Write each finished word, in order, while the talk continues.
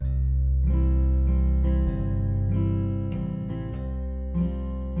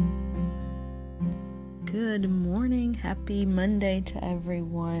Good morning. Happy Monday to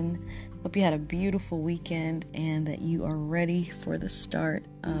everyone. Hope you had a beautiful weekend and that you are ready for the start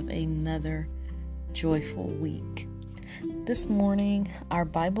of another joyful week. This morning, our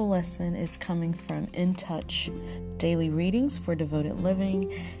Bible lesson is coming from In Touch Daily Readings for Devoted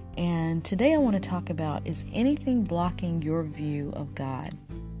Living. And today I want to talk about, is anything blocking your view of God?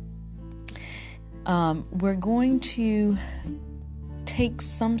 We're going to take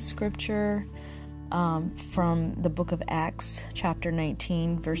some scripture from the book of Acts, chapter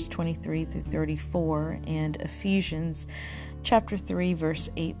 19, verse 23 through 34, and Ephesians, chapter 3, verse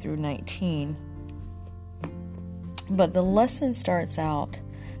 8 through 19. But the lesson starts out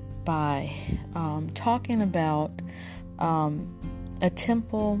by talking about a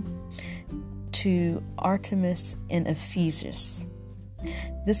temple to Artemis in Ephesus.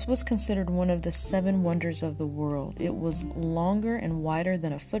 This was considered one of the 7 wonders of the world. It was longer and wider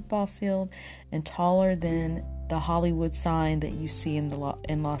than a football field and taller than the Hollywood sign that you see in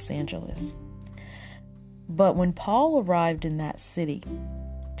Los Angeles. But when Paul arrived in that city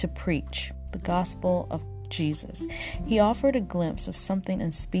to preach the gospel of Jesus, he offered a glimpse of something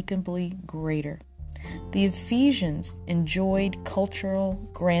unspeakably greater. The Ephesians enjoyed cultural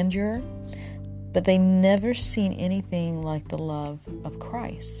grandeur, but they never seen anything like the love of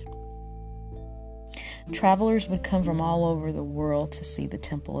Christ. Travelers would come from all over the world to see the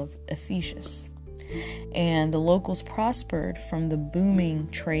temple of Ephesus, and the locals prospered from the booming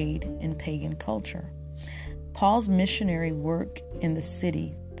trade in pagan culture. Paul's missionary work in the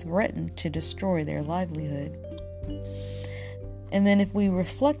city threatened to destroy their livelihood. And then if we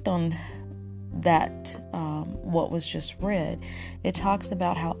reflect on that, what was just read, it talks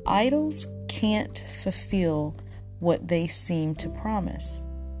about how idols can't fulfill what they seem to promise.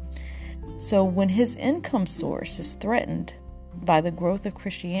 So when his income source is threatened by the growth of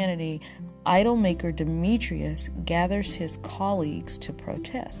Christianity, idol maker Demetrius gathers his colleagues to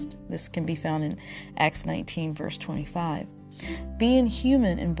protest. This can be found in Acts 19, verse 25. Being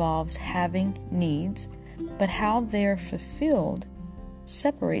human involves having needs, but how they're fulfilled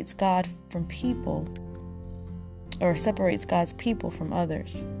separates God from people, or separates God's people from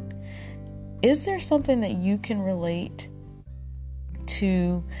others. Is there something that you can relate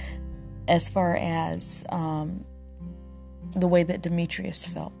to as far as the way that Demetrius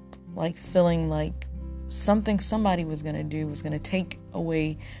felt? Like feeling like something somebody was going to do was going to take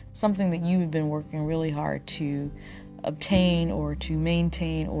away something that you have been working really hard to obtain or to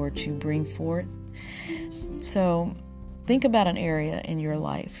maintain or to bring forth. So think about an area in your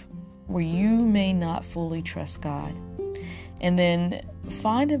life where you may not fully trust God, and then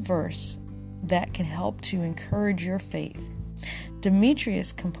find a verse that can help to encourage your faith.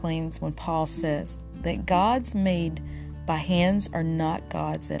 Demetrius complains when Paul says that gods made by hands are not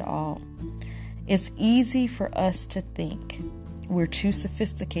gods at all. It's easy for us to think we're too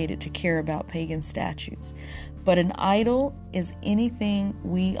sophisticated to care about pagan statues, but an idol is anything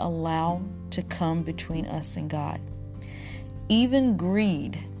we allow to come between us and God. Even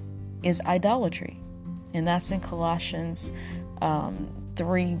greed is idolatry, and that's in Colossians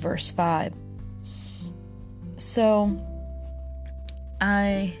 3, verse 5. So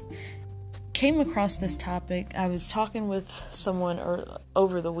I came across this topic. I was talking with someone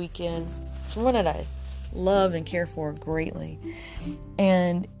over the weekend, someone that I love and care for greatly.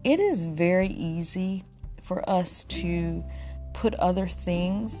 And it is very easy for us to put other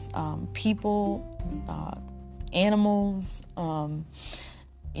things, people, animals,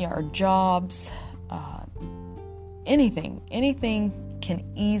 our jobs, anything can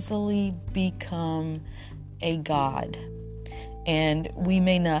easily become a god. And we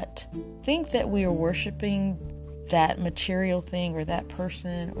may not think that we are worshiping that material thing or that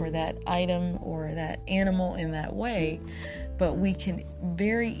person or that item or that animal in that way, but we can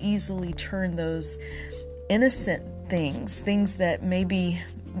very easily turn those innocent things that maybe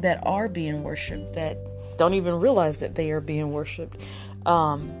that are being worshiped, that don't even realize that they are being worshiped,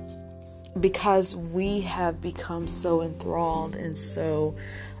 because we have become so enthralled and so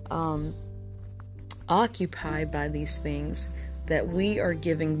occupied by these things that we are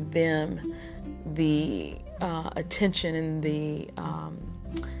giving them the attention and the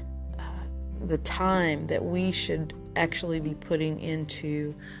time that we should actually be putting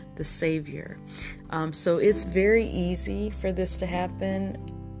into the Savior. So it's very easy for this to happen.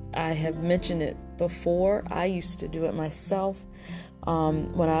 I have mentioned it before. I used to do it myself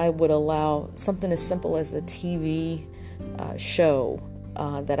when I would allow something as simple as a TV show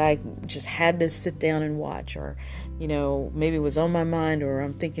that I just had to sit down and watch, or maybe it was on my mind, or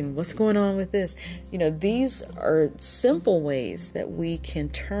I'm thinking, what's going on with this? These are simple ways that we can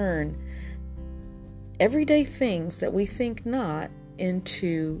turn everyday things that we think not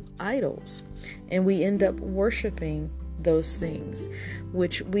into idols. And we end up worshiping those things,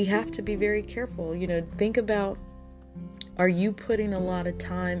 which we have to be very careful. Think about, are you putting a lot of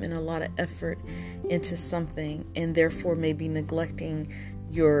time and a lot of effort into something and therefore maybe neglecting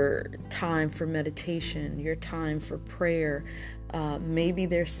your time for meditation, your time for prayer? Maybe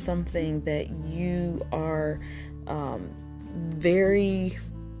there's something that you are very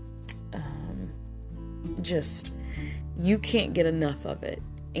you can't get enough of it,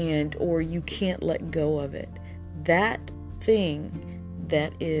 or you can't let go of it. That thing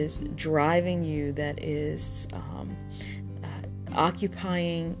that is driving you, that is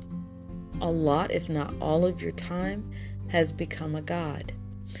occupying a lot, if not all of your time, has become a god.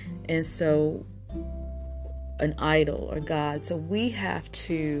 And so an idol or God. So we have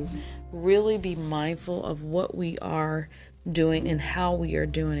to really be mindful of what we are doing and how we are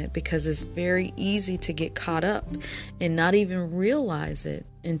doing it, because it's very easy to get caught up and not even realize it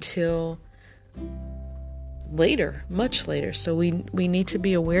until later, much later. So we need to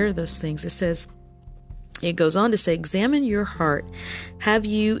be aware of those things. It goes on to say, examine your heart. Have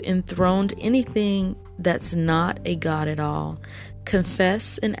you enthroned anything that's not a God at all?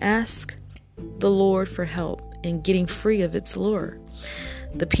 Confess and ask the Lord for help in getting free of its lure.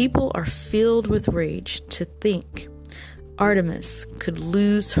 The people are filled with rage to think Artemis could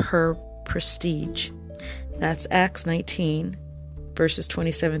lose her prestige. That's Acts 19, verses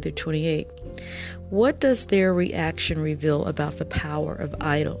 27 through 28. What does their reaction reveal about the power of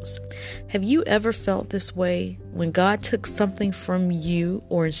idols? Have you ever felt this way when God took something from you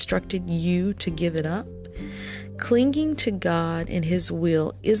or instructed you to give it up? Clinging to God and His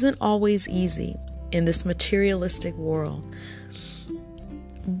will isn't always easy in this materialistic world,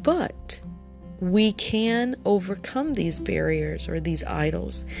 but we can overcome these barriers or these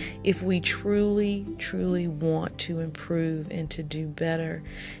idols if we truly, truly want to improve and to do better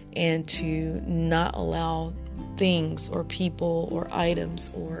and to not allow things or people or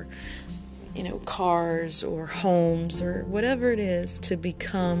items or cars or homes or whatever it is to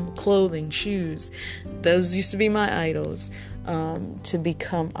become clothing, shoes. Those used to be my idols, to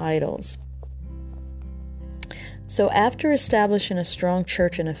become idols. So after establishing a strong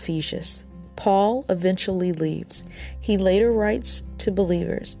church in Ephesus, Paul eventually leaves. He later writes to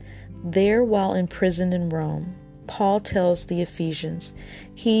believers. There, while imprisoned in Rome, Paul tells the Ephesians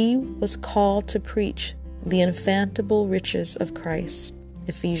he was called to preach the infallible riches of Christ.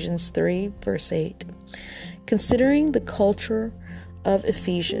 Ephesians 3, verse 8. Considering the culture of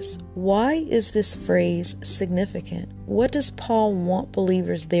Ephesus, why is this phrase significant? What does Paul want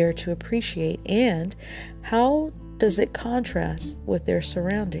believers there to appreciate, and how does it contrast with their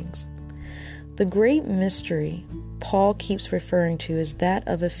surroundings? The great mystery Paul keeps referring to is that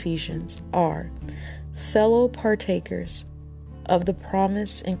of Ephesians are fellow partakers of the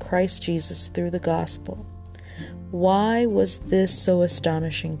promise in Christ Jesus through the gospel. Why was this so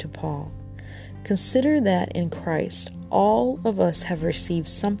astonishing to Paul? Consider that in Christ, all of us have received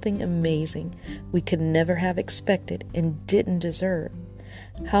something amazing we could never have expected and didn't deserve.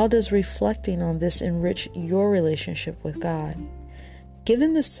 How does reflecting on this enrich your relationship with God?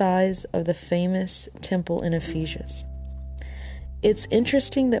 Given the size of the famous temple in Ephesus, it's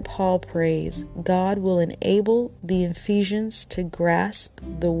interesting that Paul prays God will enable the Ephesians to grasp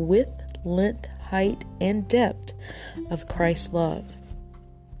the width, length, height, and depth of Christ's love.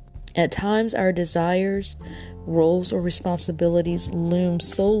 At times, our desires, roles, or responsibilities loom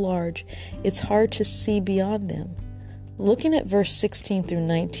so large it's hard to see beyond them. Looking at verse 16 through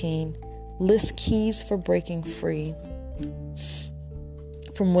 19 lists keys for breaking free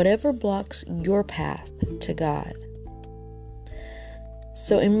from whatever blocks your path to God.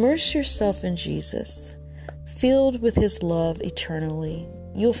 So immerse yourself in Jesus, filled with His love eternally.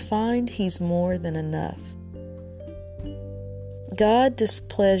 You'll find He's more than enough. God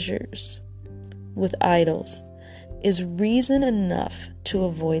displeasures with idols is reason enough to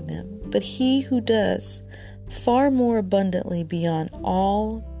avoid them, but He who does far more abundantly beyond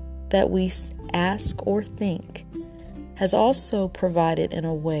all that we ask or think has also provided in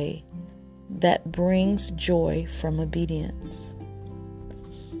a way that brings joy from obedience.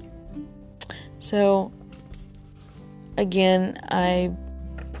 So, again, I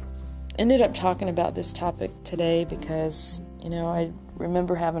ended up talking about this topic today because, I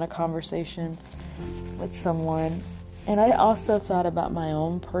remember having a conversation with someone, and I also thought about my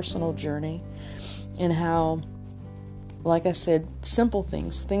own personal journey and how, like I said, simple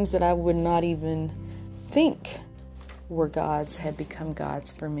things that I would not even think were gods had become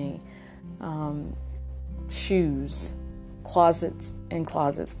gods for me. Shoes, closets and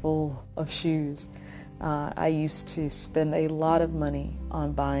closets full of shoes. I used to spend a lot of money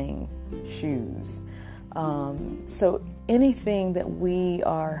on buying shoes. So anything that we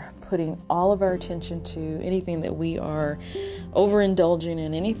are putting all of our attention to, anything that we are overindulging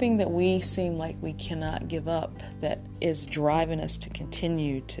in, anything that we seem like we cannot give up, that is driving us to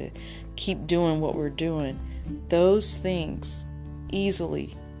continue to keep doing what we're doing, those things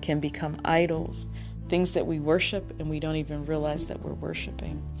easily can become idols, things that we worship and we don't even realize that we're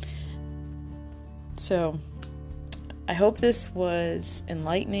worshiping. So I hope this was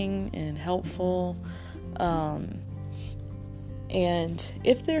enlightening and helpful. And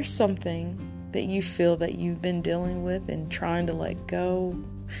if there's something that you feel that you've been dealing with and trying to let go,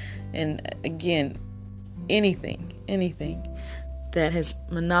 and again, anything that has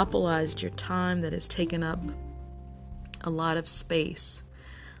monopolized your time, that has taken up a lot of space,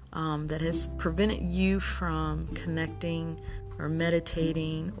 that has prevented you from connecting or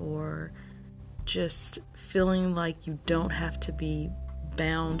meditating or just feeling like you don't have to be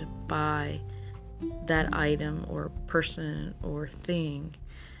bound by that item or person or thing,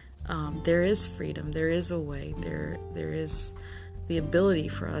 there is freedom, there is a way, there is the ability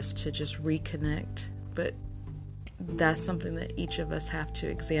for us to just reconnect. But that's something that each of us have to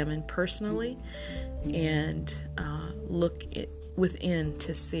examine personally and look within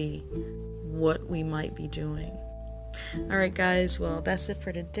to see what we might be doing. All right, guys, well, that's it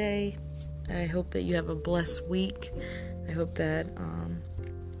for today. I hope that you have a blessed week. I hope that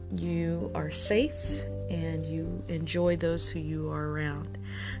you are safe and you enjoy those who you are around.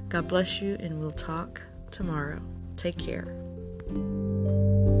 God bless you, and we'll talk tomorrow. Take care.